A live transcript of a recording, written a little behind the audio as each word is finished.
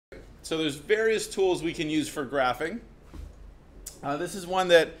So there's various tools we can use for graphing. This is one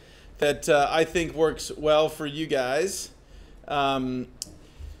that I think works well for you guys. And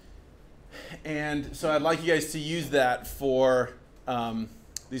so I'd like you guys to use that for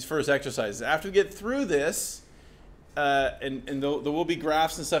these first exercises. After we get through this, and there will be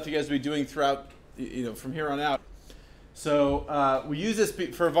graphs and stuff you guys will be doing throughout, from here on out. So we use this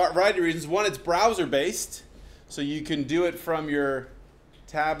for a variety of reasons. One, it's browser-based, so you can do it from your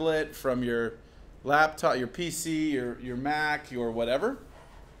tablet, from your laptop, your PC, your Mac, your whatever.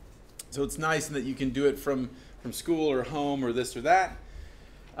 So it's nice in that you can do it from school or home or this or that.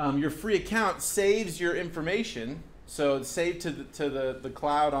 Your free account saves your information, so it's saved to the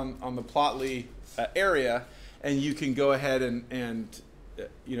cloud on the Plotly area, and you can go ahead and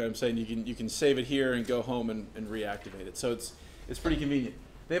you know what I'm saying, you can save it here and go home and reactivate it. So it's pretty convenient.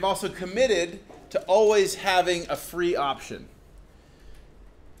 They've also committed to always having a free option.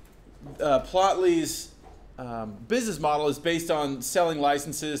 Plotly's business model is based on selling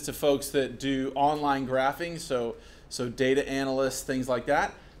licenses to folks that do online graphing, so data analysts, things like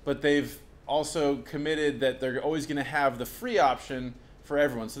that. But they've also committed that they're always going to have the free option for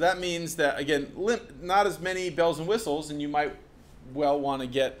everyone. So that means that, again, not as many bells and whistles, and you might well want to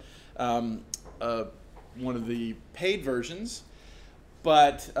get one of the paid versions.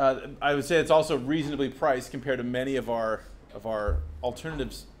 But I would say it's also reasonably priced compared to many of our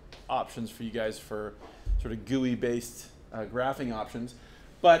alternatives options for you guys for sort of GUI-based graphing options.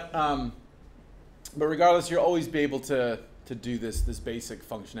 But regardless, you'll always be able to do this basic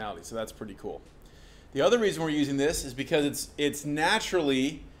functionality. So that's pretty cool. The other reason we're using this is because it's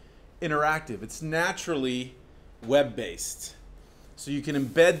naturally interactive. It's naturally web-based. So you can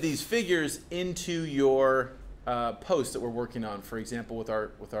embed these figures into your posts that we're working on, for example, with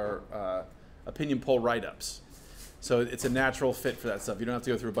our opinion poll write-ups. So it's a natural fit for that stuff. You don't have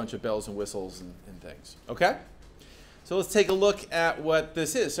to go through a bunch of bells and whistles and things. Okay? So let's take a look at what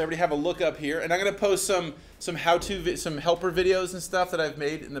this is. So everybody have a look up here, and I'm going to post some how-to, some helper videos and stuff that I've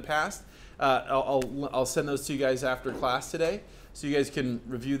made in the past. I'll send those to you guys after class today, so you guys can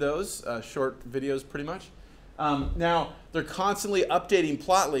review those short videos, pretty much. Now they're constantly updating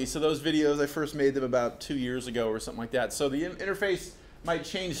Plotly, so those videos I first made them about 2 years ago or something like that. So the interface might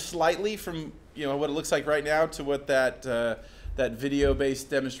change slightly from what it looks like right now to what that video-based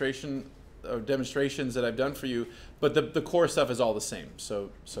demonstrations that I've done for you, but the core stuff is all the same,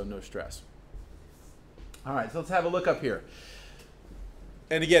 so no stress. All right, so let's have a look up here.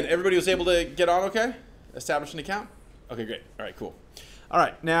 And again, everybody was able to get on okay? Establish an account? Okay, great. All right, cool. All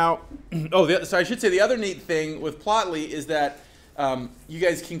right, now, so I should say the other neat thing with Plotly is that you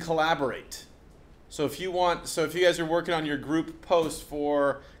guys can collaborate. So if you guys are working on your group post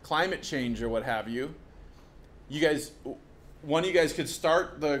for climate change or what have you, one of you guys could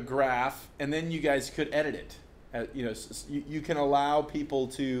start the graph and then you guys could edit it. You can allow people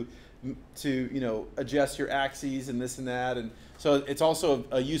to adjust your axes and this and that, and so it's also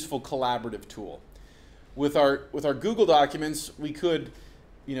a useful collaborative tool. With our Google Documents, we could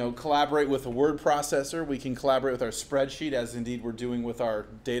collaborate with a word processor. We can collaborate with our spreadsheet, as indeed we're doing with our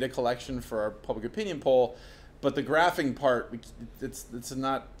data collection for our public opinion poll. But the graphing part, it's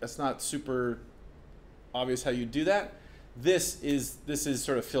not super obvious how you do that. This is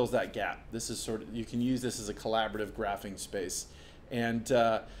sort of fills that gap. This is you can use this as a collaborative graphing space. And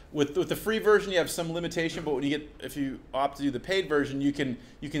with the free version, you have some limitation, but if you opt to do the paid version, you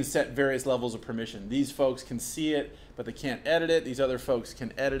can set various levels of permission. These folks can see it, but they can't edit it. These other folks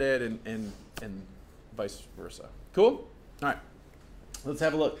can edit it, and vice versa. Cool? All right, let's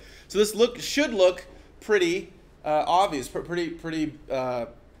have a look. So this should look pretty obvious, pretty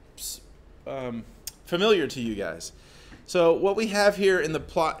familiar to you guys. So what we have here in the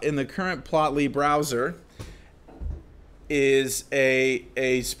current Plotly browser is a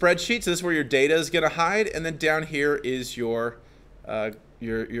spreadsheet. So this is where your data is going to hide, and then down here is your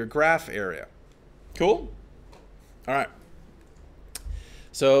graph area. Cool? All right.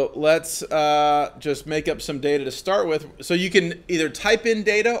 So let's just make up some data to start with. So you can either type in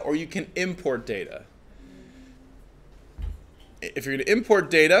data or you can import data. If you're going to import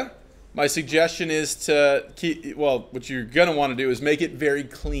data, my suggestion is to what you're going to want to do is make it very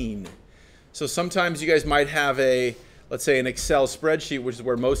clean. So sometimes you guys might have let's say an Excel spreadsheet, which is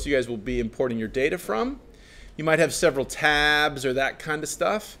where most of you guys will be importing your data from. You might have several tabs or that kind of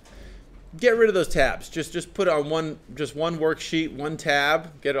stuff. Get rid of those tabs. Just put it on just one worksheet, one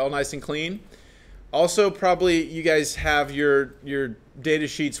tab, get it all nice and clean. Also, probably you guys have your data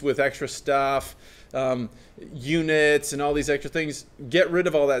sheets with extra stuff, units and all these extra things. Get rid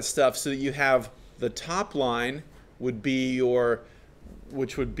of all that stuff so that you have the top line would be your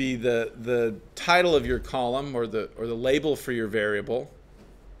which would be the title of your column or the label for your variable,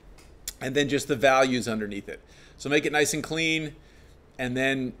 and then just the values underneath it. So make it nice and clean, and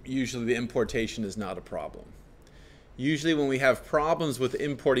then usually the importation is not a problem. Usually when we have problems with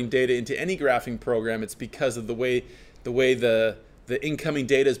importing data into any graphing program, it's because of the way the incoming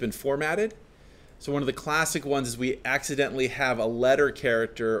data has been formatted. So one of the classic ones is we accidentally have a letter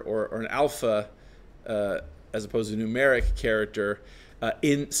character or an alpha as opposed to a numeric character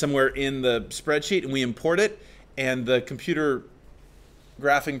somewhere in the spreadsheet, and we import it, and the computer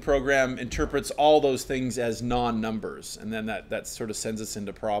graphing program interprets all those things as non-numbers, and then that sort of sends us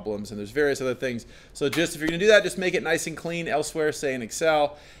into problems, and there's various other things. So just if you're going to do that, just make it nice and clean elsewhere, say in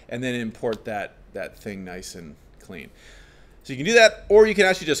Excel, and then import that thing nice and clean. So you can do that, or you can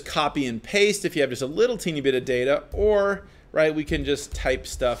actually just copy and paste if you have just a little teeny bit of data, or we can just type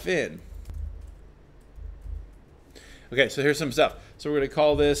stuff in. Okay, so here's some stuff. So we're going to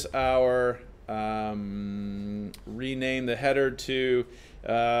call this our rename the header to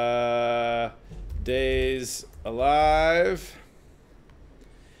days alive,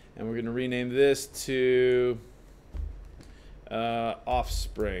 and we're going to rename this to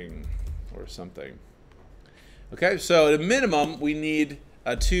offspring or something. Okay, so at a minimum we need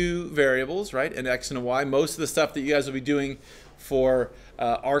two variables, right, an x and a y. Most of the stuff that you guys will be doing for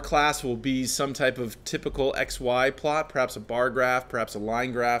our class will be some type of typical XY plot, perhaps a bar graph, perhaps a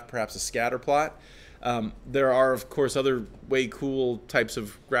line graph, perhaps a scatter plot. There are, of course, other way cool types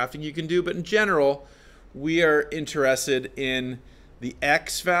of graphing you can do, but in general, we are interested in the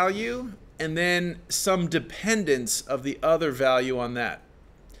x value and then some dependence of the other value on that,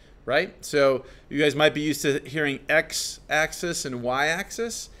 right? So you guys might be used to hearing x-axis and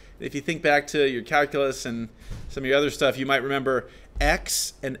y-axis. If you think back to your calculus and some of your other stuff, you might remember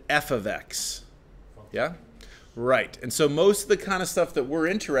x and f of x. Yeah? Right. And so most of the kind of stuff that we're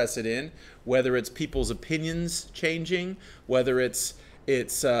interested in, whether it's people's opinions changing, whether it's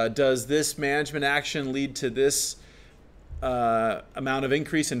does this management action lead to this amount of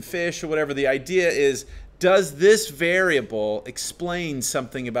increase in fish or whatever, the idea is, does this variable explain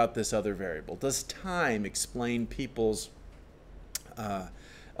something about this other variable? Does time explain people's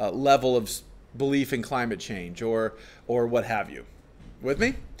level of belief in climate change or what have you? With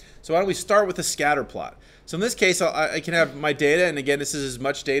me? So why don't we start with a scatter plot? So in this case, I can have my data, and again, this is as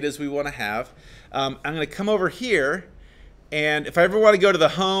much data as we want to have. I'm going to come over here, and if I ever want to go to the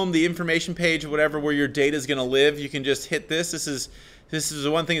home, the information page, or whatever, where your data is going to live, you can just hit this. This is the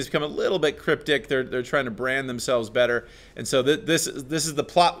one thing that's become a little bit cryptic. They're trying to brand themselves better, and so this is the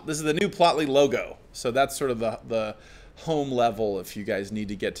plot. This is the new Plotly logo. So that's sort of the home level if you guys need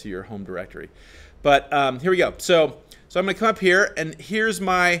to get to your home directory. But here we go. So I'm going to come up here, and here's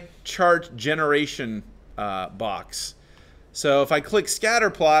my chart generation box. So if I click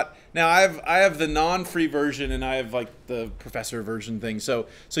scatter plot, now I have the non-free version and I have like the professor version thing. So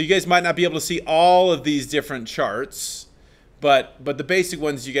you guys might not be able to see all of these different charts, but the basic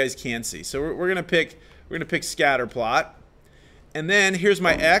ones you guys can see. So we're gonna pick scatter plot, and then here's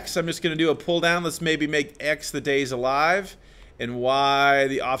my x. I'm just gonna do a pull down. Let's maybe make x the days alive and y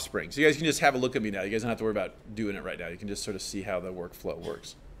the offspring. So you guys can just have a look at me now. You guys don't have to worry about doing it right now. You can just sort of see how the workflow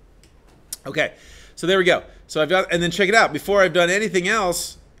works. Okay, so there we go. So I've got, and then check it out. Before I've done anything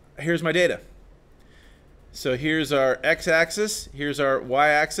else, here's my data. So here's our x-axis, here's our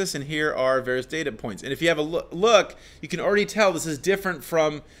y-axis, and here are various data points. And if you have a look, you can already tell this is different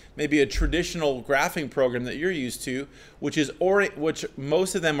from maybe a traditional graphing program that you're used to, which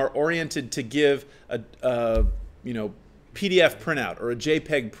most of them are oriented to give a PDF printout or a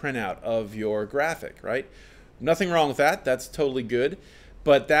JPEG printout of your graphic, right? Nothing wrong with that. That's totally good.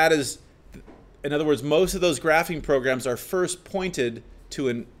 But that is, in other words, most of those graphing programs are first pointed to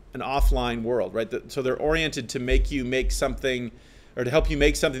an offline world, right? So they're oriented to make you make something, or to help you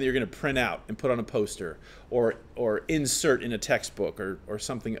make something that you're going to print out and put on a poster, or insert in a textbook, or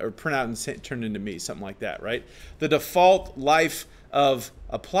something, or print out and turn into me, something like that, right? The default life of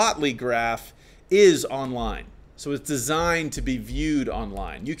a Plotly graph is online, so it's designed to be viewed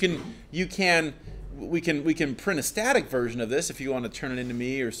online. We can print a static version of this if you want to turn it into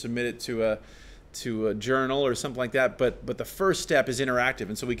me or submit it to a journal or something like that, but the first step is interactive,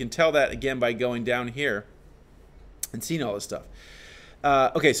 and so we can tell that again by going down here and seeing all this stuff.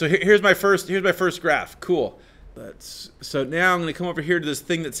 Okay, so here's my first graph. Cool. So now I'm going to come over here to this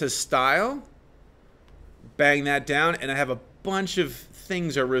thing that says style, bang that down, and I have a bunch of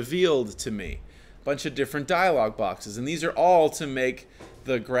things are revealed to me, a bunch of different dialog boxes, and these are all to make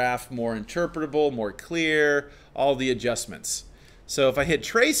the graph more interpretable, more clear, all the adjustments. So if I hit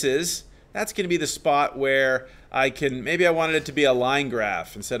traces, that's going to be the spot where maybe I wanted it to be a line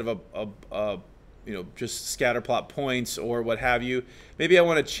graph instead of just scatter plot points or what have you. Maybe I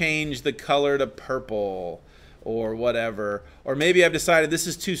want to change the color to purple or whatever. Or maybe I've decided this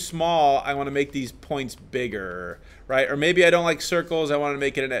is too small, I want to make these points bigger, right? Or maybe I don't like circles, I want to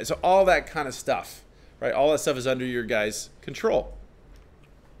make it an edge. So all that kind of stuff, right? All that stuff is under your guys' control.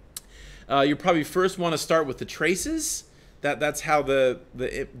 You probably first want to start with the traces. That's how the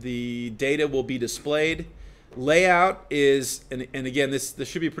data will be displayed. Layout is, and again, this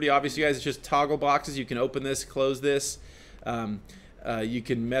should be pretty obvious, you guys. It's just toggle boxes. You can open this, close this. You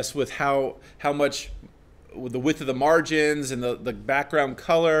can mess with how much, with the width of the margins and the background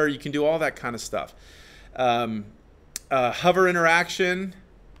color. You can do all that kind of stuff. Hover interaction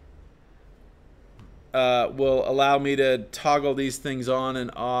will allow me to toggle these things on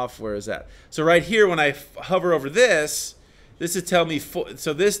and off. Where is that? So right here, when I hover over this, this is telling me,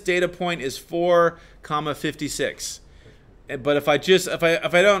 so this data point is 4,56. But if I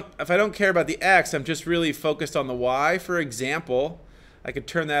don't care about the X, I'm just really focused on the Y, for example, I could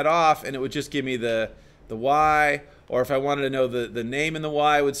turn that off and it would just give me the Y. Or if I wanted to know the name in the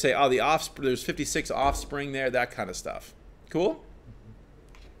Y, I would say, oh, there's 56 offspring there, that kind of stuff. Cool?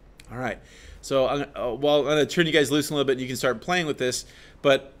 All right. So I'm going to turn you guys loose a little bit and you can start playing with this.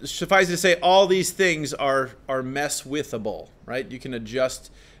 But suffice it to say, all these things are mess-withable, right? You can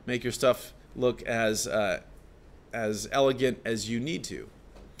adjust, make your stuff look as elegant as you need to.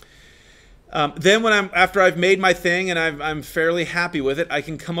 Then after I've made my thing and I'm fairly happy with it, I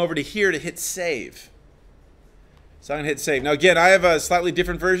can come over to here to hit save. So I'm going to hit save. Now again, I have a slightly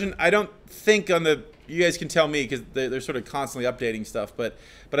different version. I don't think you guys can tell me because they're sort of constantly updating stuff, but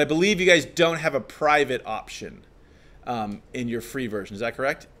I believe you guys don't have a private option in your free version. Is that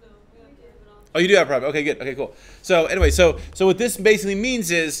correct? No, we have private option. Oh, you do have private. Okay, good. Okay, cool. So anyway, so what this basically means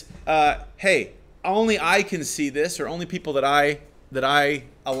is, hey, only I can see this, or only people that I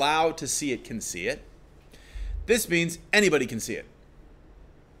allow to see it can see it. This means anybody can see it.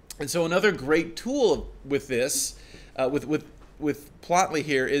 And so another great tool with this, with Plotly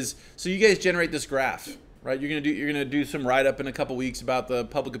here is, so you guys generate this graph, right? You're gonna do some write up in a couple weeks about the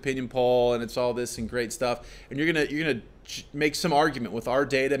public opinion poll, and it's all this and great stuff. And you're gonna make some argument with our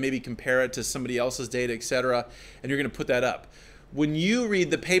data, maybe compare it to somebody else's data, etc. And you're gonna put that up. When you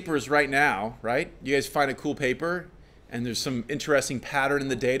read the papers right now, right? You guys find a cool paper, and there's some interesting pattern in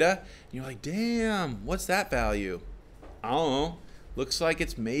the data, and you're like, damn, what's that value? I don't know. Looks like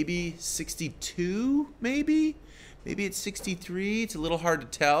it's maybe 62, maybe it's 63. It's a little hard to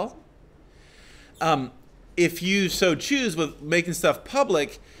tell. If you so choose, with making stuff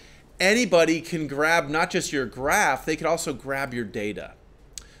public, anybody can grab not just your graph, they can also grab your data.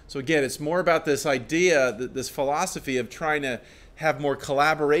 So again, it's more about this idea, this philosophy of trying to have more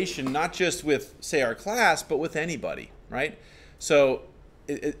collaboration, not just with, say, our class, but with anybody, right? So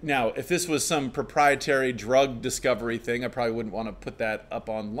now, if this was some proprietary drug discovery thing, I probably wouldn't want to put that up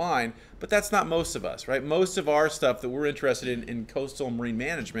online, but that's not most of us, right? Most of our stuff that we're interested in coastal marine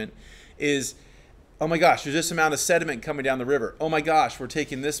management is, oh my gosh, there's this amount of sediment coming down the river. Oh my gosh, we're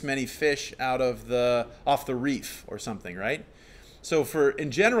taking this many fish off the reef or something, right? So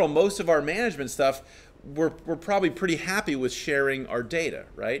in general, most of our management stuff, we're probably pretty happy with sharing our data,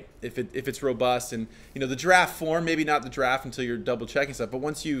 right? If it's robust, and the draft form, maybe not the draft until you're double checking stuff, but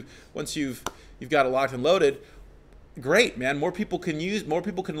once you've got it locked and loaded, great, man. More people can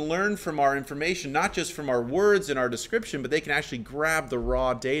learn from our information, not just from our words and our description, but they can actually grab the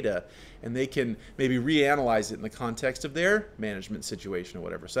raw data and they can maybe reanalyze it in the context of their management situation or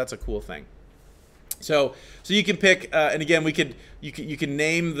whatever. So that's a cool thing. So you can pick, and again, you could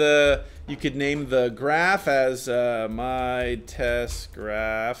name the graph as my test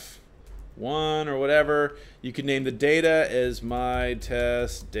graph 1 or whatever. You could name the data as my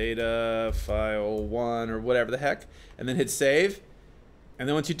test data file 1 or whatever the heck, and then hit save. And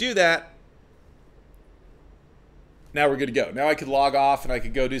then once you do that, now we're good to go. Now I could log off and I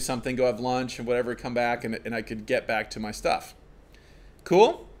could go do something, go have lunch and whatever, come back, and I could get back to my stuff.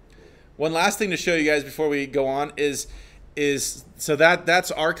 Cool? One last thing to show you guys before we go on is so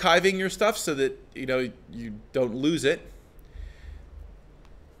that's archiving your stuff so that you don't lose it.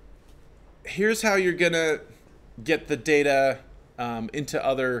 Here's how you're gonna get the data into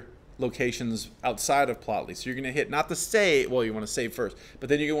other locations outside of Plotly. So you're gonna hit not the save, well, you want to save first, but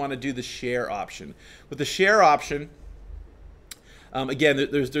then you're gonna want to do the share option. With the share option, again,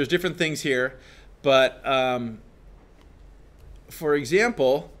 there's different things here, but for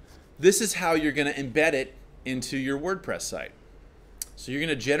example, this is how you're going to embed it into your WordPress site. So you're going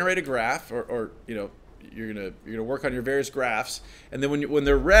to generate a graph, or gonna work on your various graphs, and then when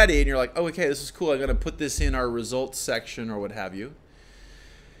they're ready and you're like, oh, okay, this is cool, I'm gonna put this in our results section or what have you.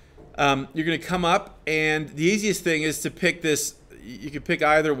 You're gonna come up, and the easiest thing is to pick this. You could pick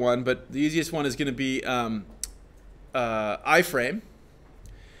either one, but the easiest one is gonna be iframe.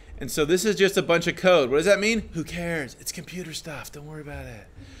 And so this is just a bunch of code. What does that mean? Who cares? It's computer stuff. Don't worry about it.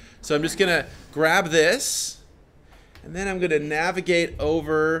 So I'm just going to grab this, and then I'm going to navigate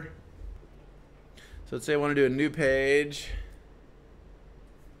over. So let's say I want to do a new page.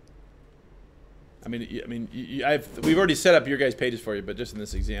 We've already set up your guys' pages for you, but just in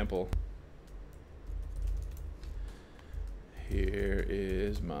this example. Here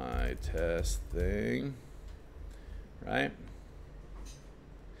is my test thing, right?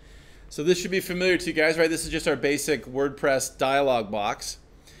 So this should be familiar to you guys, right? This is just our basic WordPress dialog box.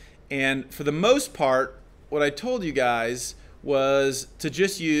 And for the most part, what I told you guys was to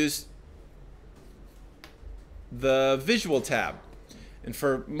just use the visual tab. And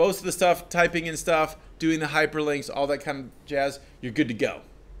for most of the stuff, typing in stuff, doing the hyperlinks, all that kind of jazz, you're good to go.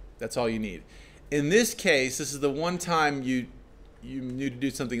 That's all you need. In this case, this is the one time you need to do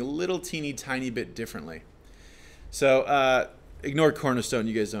something a little teeny tiny bit differently. So ignore Cornerstone.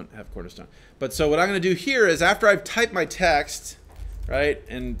 You guys don't have Cornerstone. But so what I'm going to do here is after I've typed my text, right,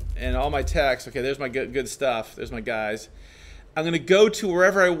 and all my text, okay, there's my good stuff. There's my guys. I'm going to go to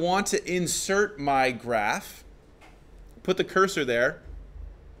wherever I want to insert my graph, put the cursor there,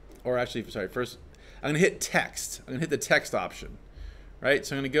 or actually, sorry, first I'm going to hit text. I'm going to hit the text option, right?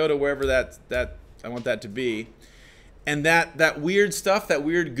 So I'm going to go to wherever that I want that to be. And that weird stuff, that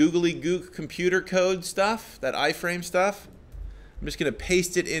weird googly gook computer code stuff, that iframe stuff, I'm just going to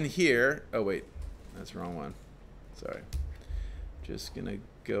paste it in here. Oh, wait. That's the wrong one. Sorry. Just going to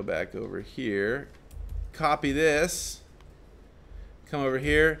go back over here. Copy this. Come over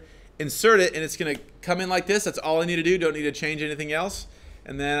here. Insert it, and it's going to come in like this. That's all I need to do. Don't need to change anything else.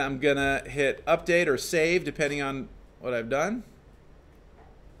 And then I'm going to hit update or save, depending on what I've done.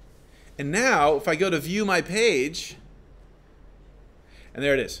 And now, if I go to view my page, and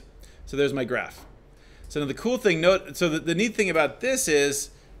there it is. So there's my graph. So now the cool thing, the neat thing about this is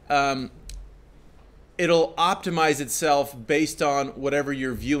it'll optimize itself based on whatever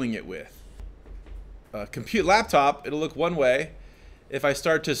you're viewing it with. Laptop, it'll look one way. If I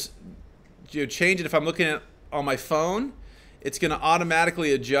start to change it, if I'm looking at on my phone, it's going to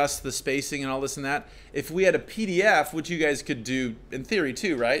automatically adjust the spacing and all this and that. If we had a PDF, which you guys could do in theory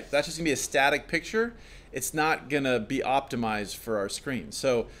too, right? That's just going to be a static picture. It's not going to be optimized for our screen.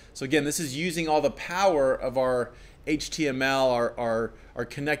 So again, this is using all the power of our HTML, our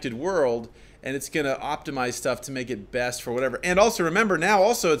connected world, and it's going to optimize stuff to make it best for whatever. And also remember now,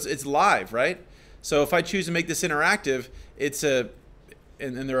 also it's live, right? So if I choose to make this interactive,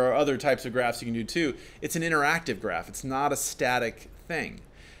 and there are other types of graphs you can do too. It's an interactive graph. It's not a static thing.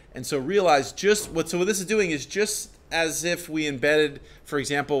 And so realize what this is doing is just as if we embedded, for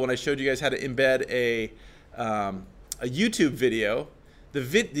example, when I showed you guys how to embed a YouTube video, the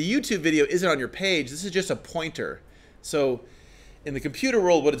YouTube video isn't on your page. This is just a pointer. So in the computer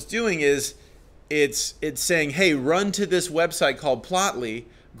world, what it's doing is it's saying, hey, run to this website called Plotly,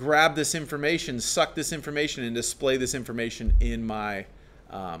 grab this information, suck this information, and display this information in my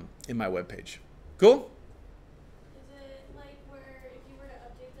web page. Cool? Is it like where if you were to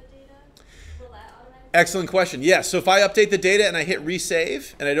update the data, will that automatically? Excellent question. Yes. So if I update the data and I hit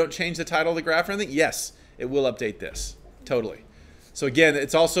resave and I don't change the title of the graph or anything, yes, it will update this. Totally. So again,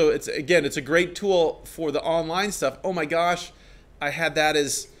 it's a great tool for the online stuff. Oh my gosh, I had that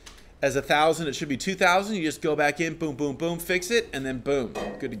as 1,000. It should be 2,000. You just go back in, boom, boom, boom, fix it, and then boom,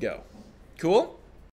 good to go. Cool?